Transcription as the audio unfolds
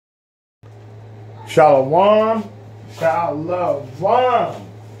Shalom. Shalom.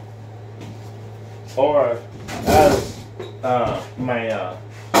 Or as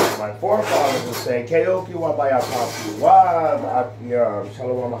my forefathers would say, Keoki wa bayakapi wa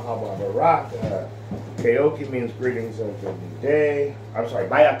Shalom haba baraka. Keoki means greetings and a good new day. I'm sorry,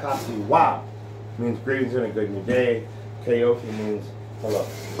 bayakapi wa means greetings and a good new day. Keoki means hello.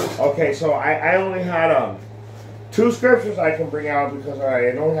 Okay, so I only had 2 scriptures I can bring out because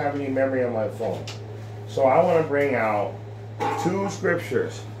I don't have any memory on my phone. So I want to bring out 2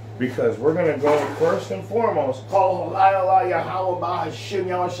 scriptures because we're going to go first and foremost. Double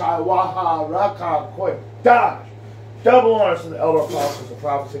honors to the elder apostles, the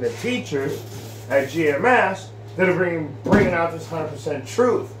prophets, and the teachers at GMS that are bringing out this 100%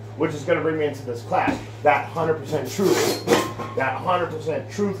 truth, which is going to bring me into this class. That 100% truth. That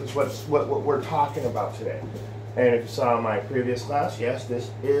 100% truth is what we're talking about today. And if you saw my previous class, yes,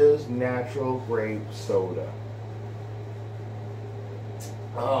 this is natural grape soda.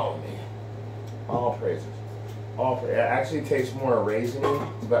 Oh, man. All praises. All praises. It actually tastes more raisiny,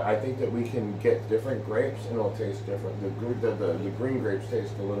 but I think that we can get different grapes and it'll taste different. The green grapes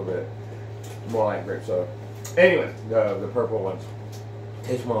taste a little bit more like grape soda. Anyway, the purple ones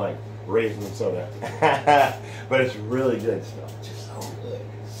taste more like raisin soda. But it's really good stuff. It's just so good.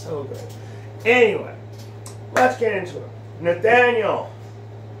 So good. Anyway. Let's get into it. Nathaniel,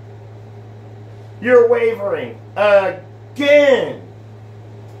 you're wavering again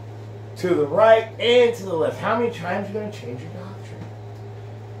to the right and to the left. How many times are you going to change your doctrine?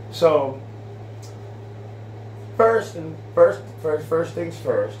 So, first things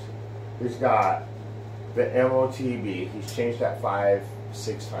first, he's got the MOTB. He's changed that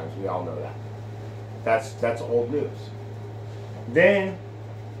 5-6 times. We all know that. That's old news. Then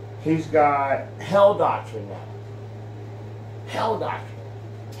he's got hell doctrine now. Hell doctrine.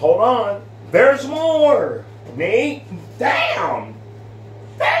 Hold on. There's more. Nate, damn.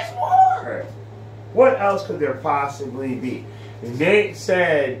 There's more. What else could there possibly be? Nate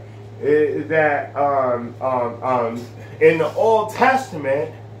said that in the Old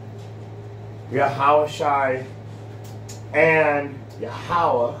Testament, Yahushua and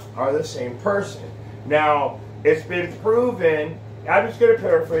Yahweh are the same person. Now, it's been proven. I'm just going to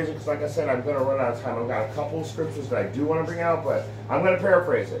paraphrase it because, like I said, I'm going to run out of time. I've got a couple of scriptures that I do want to bring out, but I'm going to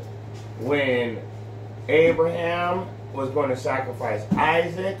paraphrase it. When Abraham was going to sacrifice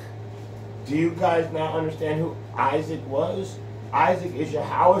Isaac, do you guys not understand who Isaac was? Isaac is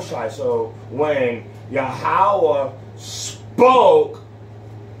Yahushua. So when Yahweh spoke,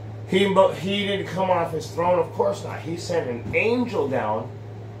 he didn't come off his throne. Of course not. He sent an angel down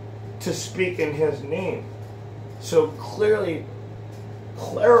to speak in his name. So clearly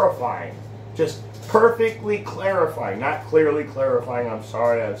clarifying, just perfectly clarifying, not clearly clarifying, I'm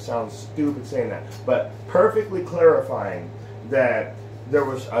sorry, that sounds stupid saying that, but perfectly clarifying that there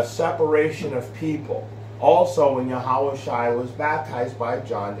was a separation of people. Also, when Yahushua was baptized by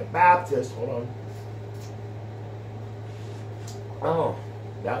John the Baptist, hold on. Oh,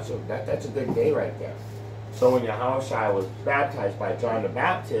 that's a good day right there. So when Yahushua was baptized by John the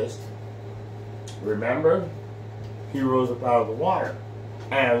Baptist, remember, he rose up out of the water.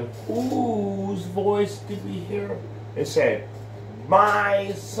 And whose voice did we hear? It said,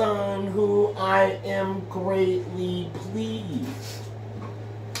 my son who I am greatly pleased.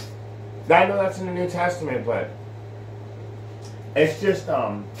 I know that's in the New Testament, but it's just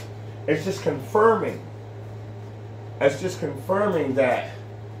confirming. It's just confirming that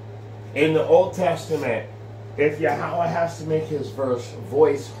in the Old Testament, if Yahweh has to make his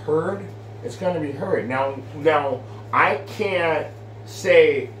voice heard, it's going to be heard. Now I can't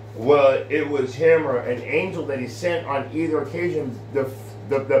say, well, it was him or an angel that he sent on either occasion.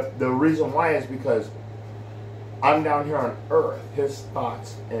 The reason why is because I'm down here on earth. His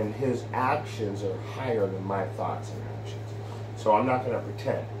thoughts and his actions are higher than my thoughts and actions. So I'm not going to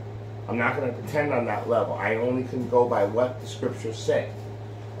pretend. I'm not going to pretend on that level. I only can go by what the scriptures say.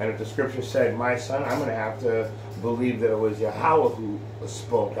 And if the scripture said, my son, I'm going to have to believe that it was Yahweh who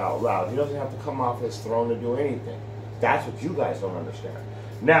spoke out loud. He doesn't have to come off his throne to do anything. That's what you guys don't understand.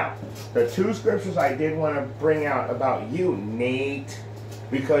 Now, the 2 scriptures I did want to bring out about you, Nate,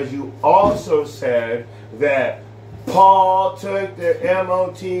 because you also said that Paul took the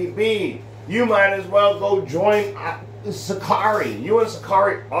MOTB. You might as well go join Sakari. You and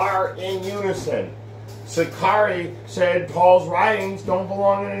Sakari are in unison. Sakari said Paul's writings don't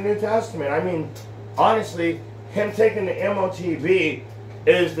belong in the New Testament. I mean, honestly, him taking the MOTB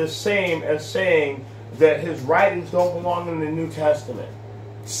is the same as saying that his writings don't belong in the New Testament.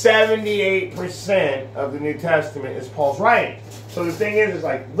 78% of the New Testament is Paul's writing. So the thing is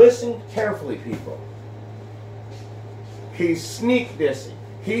like, listen carefully, people. He's sneak dissing.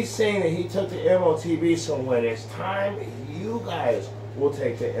 He's saying that he took the MOTB, so when it's time, you guys will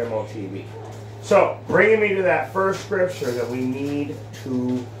take the MOTB. So, bringing me to that first scripture that we need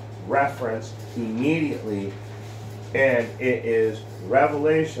to reference immediately, and it is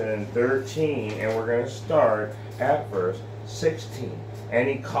Revelation 13, and we're going to start at verse 16. And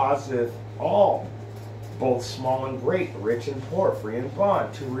he causeth all, both small and great, rich and poor, free and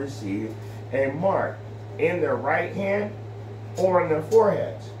bond, to receive a mark in their right hand or on their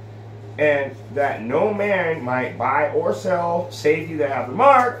foreheads, and that no man might buy or sell, save he that have the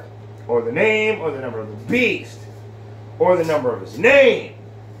mark, or the name, or the number of the beast, or the number of his name.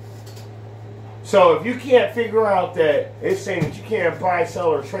 So if you can't figure out that it's saying that you can't buy, sell,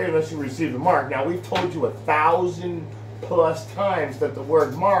 or trade unless you receive the mark. Now we've told you 1,000+ times that the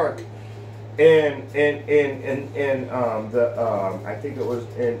word mark I think it was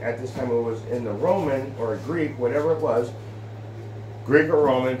at this time it was in the Roman or Greek, whatever it was, Greek or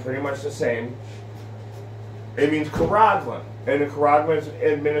Roman, pretty much the same. It means charagma, and the charagma is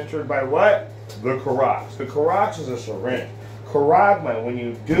administered by what? The charax. The charax is a syringe. Charagma, when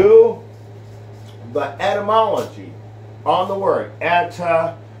you do the etymology on the word,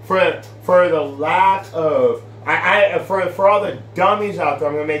 for the lack of, for all the dummies out there,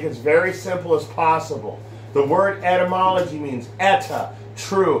 I'm going to make it as very simple as possible. The word etymology means eta,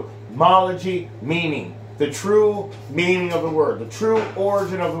 true, mology, meaning. The true meaning of the word, the true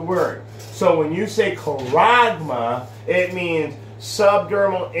origin of the word. So when you say charagma, it means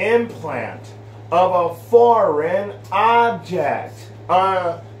subdermal implant of a foreign object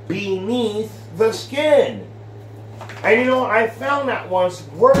beneath the skin. And you know, I found that once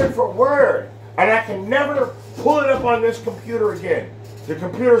word for word, and I can never pull it up on this computer again. The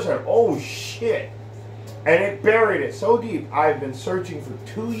computer said, oh shit. And it buried it so deep. I've been searching for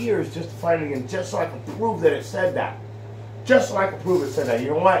 2 years just to find it again, just so I can prove that it said that. Just so I can prove it said that. You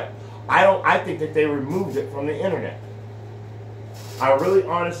know what? I think that they removed it from the internet. I really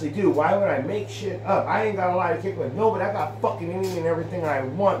honestly do. Why would I make shit up? I ain't got a lot of kick with. No, but I got fucking anything and everything I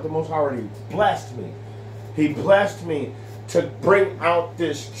want. The Most High already blessed me. He blessed me to bring out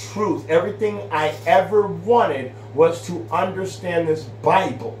this truth. Everything I ever wanted was to understand this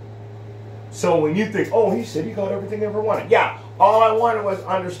Bible. So when you think, oh, he said he got everything he ever wanted. Yeah, all I wanted was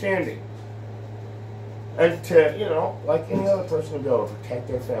understanding. And to, you know, like any other person to be able to protect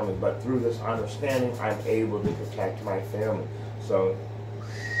their family. But through this understanding, I'm able to protect my family. So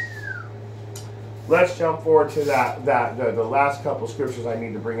let's jump forward to the last couple scriptures I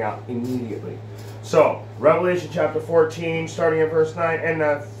need to bring out immediately. So, Revelation chapter 14, starting at verse 9. And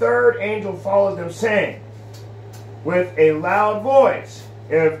the third angel followed them, saying, with a loud voice,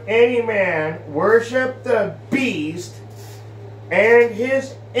 if any man worship the beast and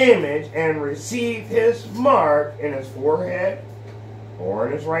his image and receive his mark in his forehead or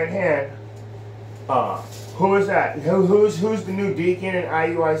in his right hand, who is that? Who's the new deacon in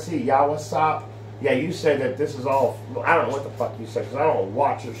IUIC? Yawasop? Yeah, you said that this is all, I don't know what the fuck you said, because I don't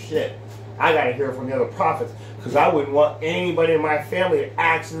watch your shit. I got to hear from the other prophets, because I wouldn't want anybody in my family to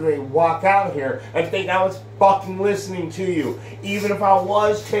accidentally walk out here and think I was fucking listening to you. Even if I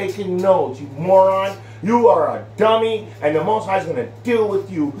was taking notes, you moron. You are a dummy, and the Most High is going to deal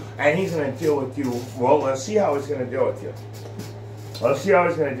with you, and he's going to deal with you. Well, let's see how he's going to deal with you. Let's see how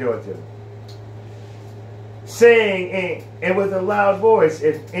he's going to deal with you. Saying, and with a loud voice,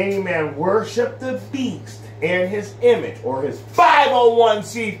 if any man worship the beast and his image, or his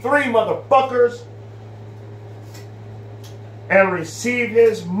 501c3 motherfuckers, and receive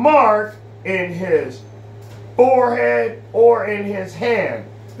his mark in his forehead or in his hand,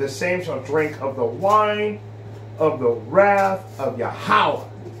 the same shall drink of the wine of the wrath of Yahweh,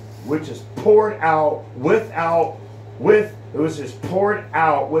 which is poured out without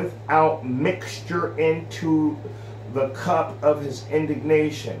mixture into the cup of his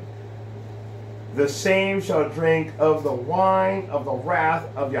indignation. The same shall drink of the wine of the wrath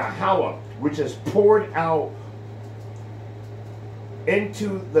of Yahweh, which is poured out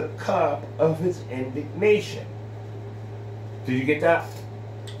into the cup of his indignation. Did you get that?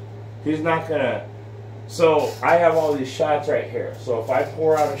 He's not gonna. So I have all these shots right here. So if I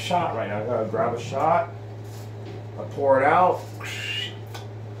pour out a shot right now, I'm gonna grab a shot. I pour it out.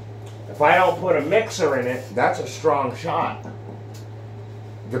 If I don't put a mixer in it, that's a strong shot.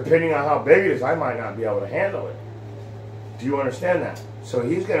 Depending on how big it is, I might not be able to handle it. Do you understand that? So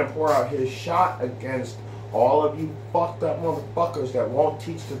he's going to pour out his shot against all of you fucked up motherfuckers that won't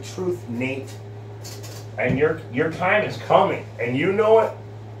teach the truth, Nate. And your time is coming. And you know it.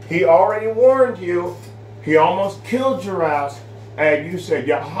 He already warned you. He almost killed your ass. And you said,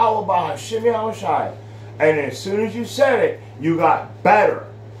 Yahweh Hashem Yahushai. And as soon as you said it, you got better.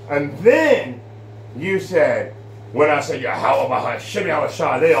 And then you said, when I said Yahweh Hashem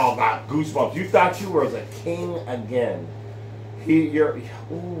Yahushai, they all got goosebumps. You thought you were the king again.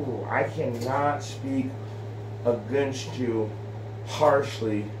 I cannot speak against you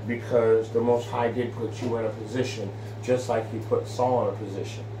harshly, because the Most High did put you in a position just like He put Saul in a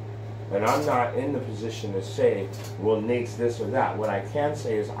position. And I'm not in the position to say, well, Nate's this or that. What I can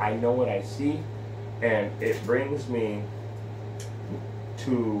say is I know what I see, and it brings me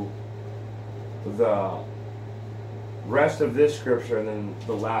to the rest of this scripture and then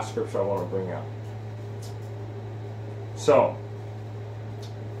the last scripture I want to bring out. So,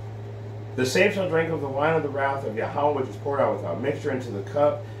 the same shall drink of the wine of the wrath of Yahweh, which is poured out without mixture into the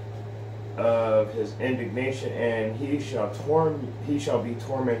cup of His indignation, and he shall be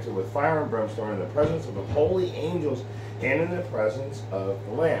tormented with fire and brimstone in the presence of the holy angels and in the presence of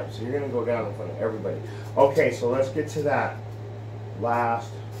the Lamb. So you're going to go down in front of everybody. Okay, so let's get to that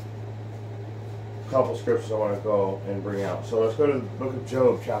last couple scriptures I want to go and bring out. So let's go to the book of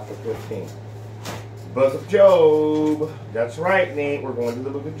Job, chapter 15. Book of Job. That's right, Nate. We're going to the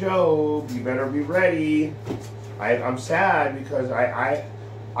book of Job. You better be ready. I'm sad because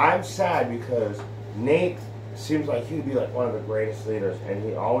I'm sad because Nate seems like he'd be like one of the greatest leaders, and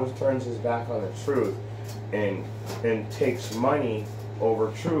he always turns his back on the truth and takes money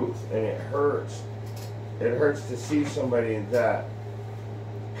over truth, and it hurts. It hurts to see somebody that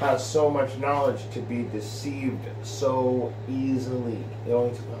has so much knowledge to be deceived so easily. It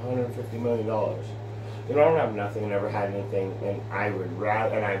only took $150 million. You know, I don't have nothing, never had anything, and I would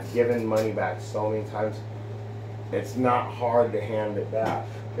rather, and I've given money back so many times. It's not hard to hand it back.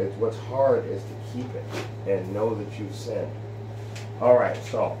 What's hard is to keep it and know that you've sinned. All right,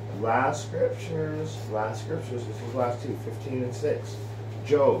 so last scriptures. This is last two, 15 and 6.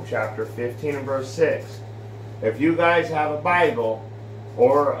 Job chapter 15 and verse 6. If you guys have a Bible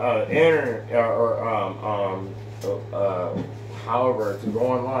or however to go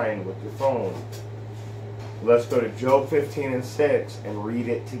online with your phone, let's go to Job 15 and 6 and read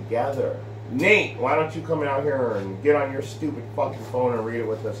it together. Nate, why don't you come out here and get on your stupid fucking phone and read it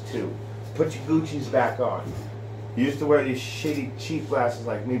with us too? Put your Gucci's back on. You used to wear these shitty cheap glasses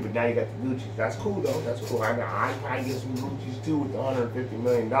like me, but now you got the Gucci's. That's cool though. That's cool. I probably get some Gucci's too with $150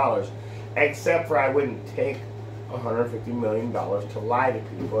 million. Except for I wouldn't take $150 million to lie to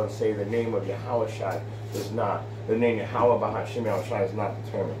people and say the name of Yahushua is not, the name Yahweh Hashem Yahushua is not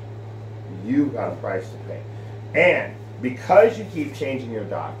determined. You've got a price to pay. And because you keep changing your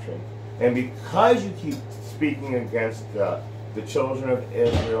doctrine, and because you keep speaking against the children of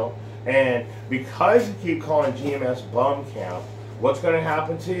Israel, and because you keep calling GMS bum camp, what's going to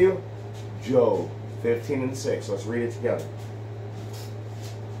happen to you? Job 15 and 6. Let's read it together.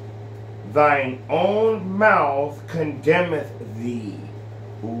 Thine own mouth condemneth thee.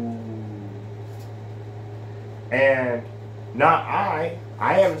 Ooh. And not I.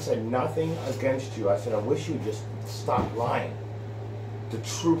 I haven't said nothing against you. I said, I wish you'd just stop lying. The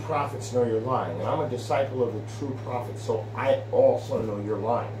true prophets know you're lying. And I'm a disciple of the true prophets, so I also know you're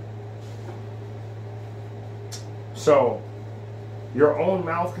lying. So, your own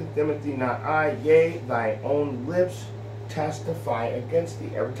mouth condemneth thee, not I. Yea, thy own lips testify against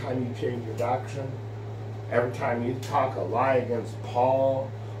thee. Every time you change your doctrine, every time you talk a lie against Paul,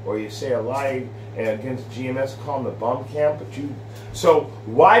 or you say a lie against GMS, call them the bum camp, so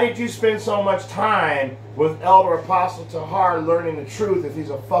why did you spend so much time with Elder Apostle Tahar learning the truth if he's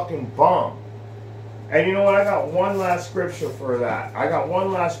a fucking bum? And you know what? I got one last scripture for that. I got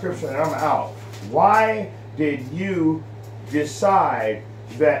one last scripture and I'm out. Why did you decide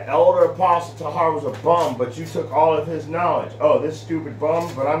that Elder Apostle Tahar was a bum, but you took all of his knowledge? Oh, this stupid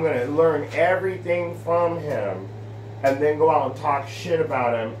bum, but I'm going to learn everything from him and then go out and talk shit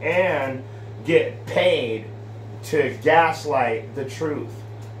about him and get paid to gaslight the truth.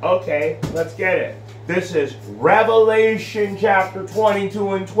 Okay, let's get it. This is Revelation chapter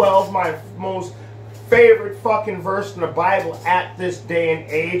 22 and 12, my most favorite fucking verse in the Bible at this day and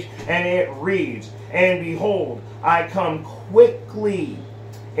age, and it reads, and behold, I come quickly,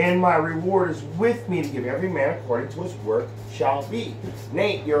 and my reward is with me to give every man according to his work shall be.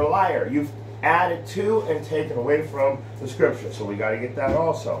 Nate, you're a liar. You've added to and taken away from the scripture, so we got to get that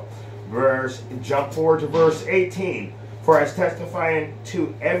also. Jump forward to verse 18. For as testifying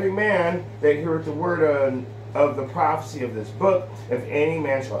to every man that heareth the word of the prophecy of this book, if any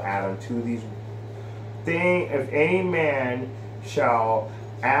man shall add unto these things, if any man shall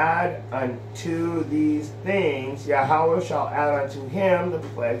add unto these things, Yahweh shall add unto him the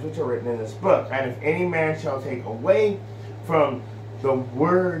plagues which are written in this book. And if any man shall take away from the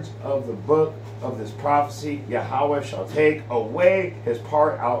words of the book of this prophecy, Yahweh shall take away his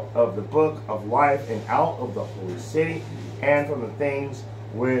part out of the book of life and out of the holy city and from the things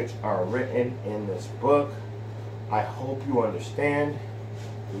which are written in this book. I hope you understand.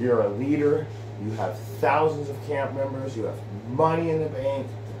 You're a leader. You have thousands of camp members. You have money in the bank.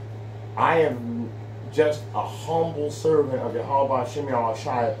 I am just a humble servant of Yahweh Shem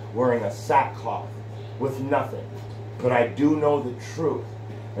Yahushai wearing a sackcloth with nothing. But I do know the truth.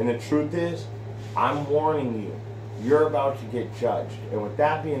 And the truth is, I'm warning you. You're about to get judged. And with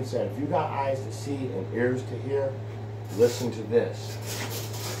that being said, if you got eyes to see and ears to hear, listen to this.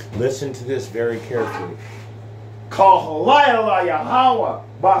 Listen to this very carefully. Call Halayla Yahweh,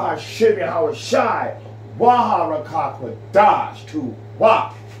 Bahashim Yahushai, Waha Rakak Dash to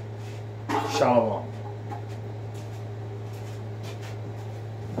Wak. Shalom.